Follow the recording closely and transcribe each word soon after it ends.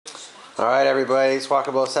Alright everybody, it's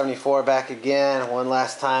Walkabout 74 back again, one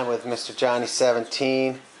last time with Mr. Johnny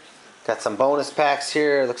 17. Got some bonus packs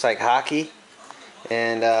here, looks like hockey,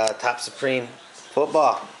 and Topps Supreme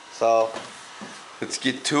football. So, let's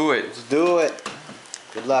get to it. Let's do it.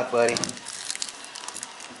 Good luck, buddy. It's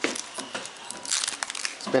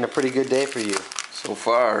been a pretty good day for you. So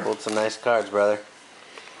far. Pulled some nice cards, brother.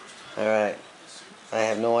 Alright. I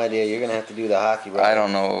have no idea. You're going to have to do the hockey, brother. I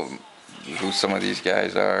don't know who some of these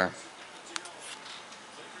guys are.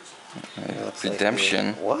 Redemption.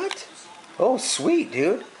 Like what? Oh, sweet,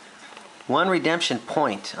 dude. One redemption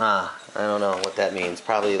point. I don't know what that means.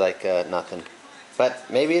 Probably like nothing. But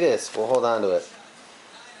maybe it is. We'll hold on to it.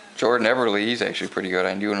 Jordan Everly, he's actually pretty good.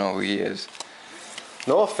 I do know who he is.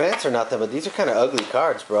 No offense or nothing, but these are kind of ugly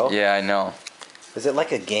cards, bro. Yeah, I know. Is it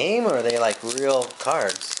like a game or are they like real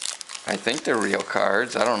cards? I think they're real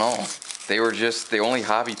cards. I don't know. They were just the only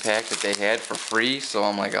hobby pack that they had for free, so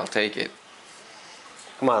I'm like, I'll take it.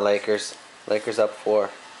 Come on, Lakers. Lakers up 4.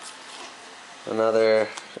 Another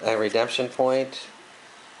redemption point.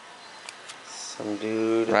 Some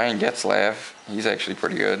dude. Ryan Getzlaff. He's actually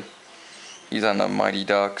pretty good. He's on the Mighty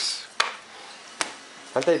Ducks.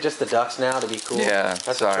 Aren't they just the Ducks now to be cool? Yeah,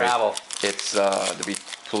 that's sorry. travel. It's to be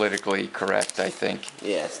politically correct, I think.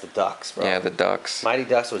 Yeah, it's the Ducks, bro. Yeah, the Ducks. Mighty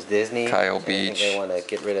Ducks was Disney. Kyle I think Beach. they want to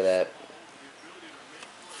get rid of that.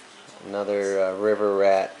 Another River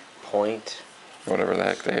Rat point. Whatever the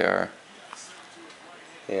heck they are.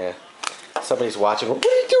 Yeah. Somebody's watching. What are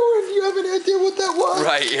you doing? You have an idea what that was?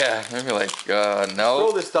 Right, yeah. They'd be like, no.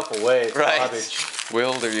 Throw this stuff away. It's right. garbage.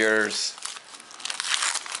 Will, they're yours.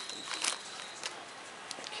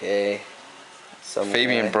 Okay.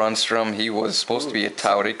 Fabian Brunstrom, he was supposed to be a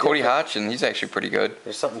touted. Cody Hodgson, he's actually pretty good.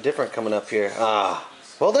 There's something different coming up here.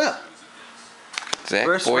 Hold up. Zach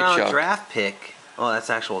First Boychuk. round draft pick. Oh, that's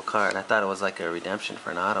actual card. I thought it was like a redemption for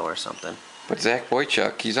an auto or something. But Zach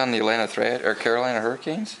Boychuk, he's on the Carolina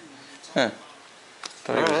Hurricanes? Huh.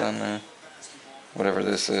 Thought he was on the whatever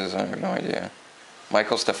this is. I have no idea.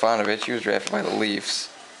 Michael Stefanovic, he was drafted by the Leafs.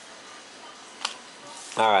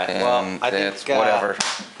 Alright, well, I think think whatever.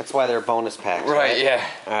 That's why they're bonus packs. Right, yeah.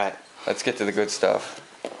 Alright. Let's get to the good stuff.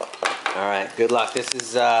 Alright, good luck. This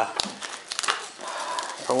is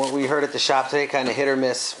from what we heard at the shop today, kind of hit or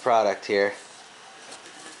miss product here.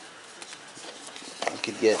 You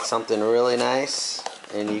could get something really nice,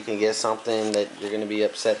 and you can get something that you're going to be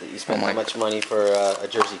upset that you spent that much money for a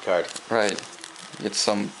jersey card. Right. Get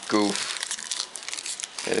some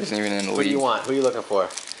goof that isn't even in the league. What do you want? Who are you looking for?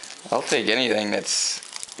 I'll take anything that's,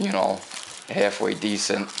 you know, halfway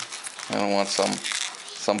decent. I don't want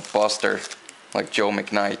some buster like Joe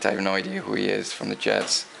McKnight. I have no idea who he is from the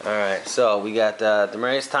Jets. Alright, so we got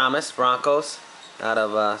Demaryius Thomas, Broncos, out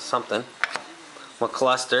of something.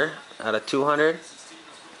 McCluster, out of 200.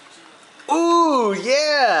 Ooh,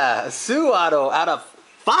 yeah! Sue auto, out of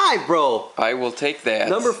 5, bro! I will take that.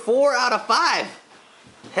 Number 4 out of 5.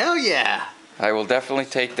 Hell yeah! I will definitely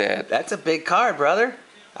take that. That's a big card, brother.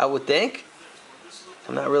 I would think.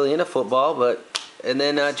 I'm not really into football, but... And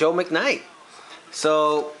then Joe McKnight.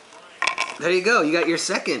 So, there you go. You got your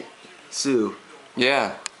second Sue.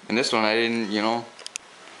 Yeah, and this one I didn't, you know...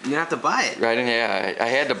 You didn't have to buy it. Right, yeah, I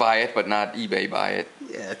had to buy it, but not eBay buy it.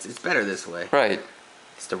 Yeah, it's better this way. Right.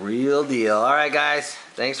 It's the real deal. Alright, guys.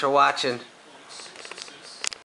 Thanks for watching.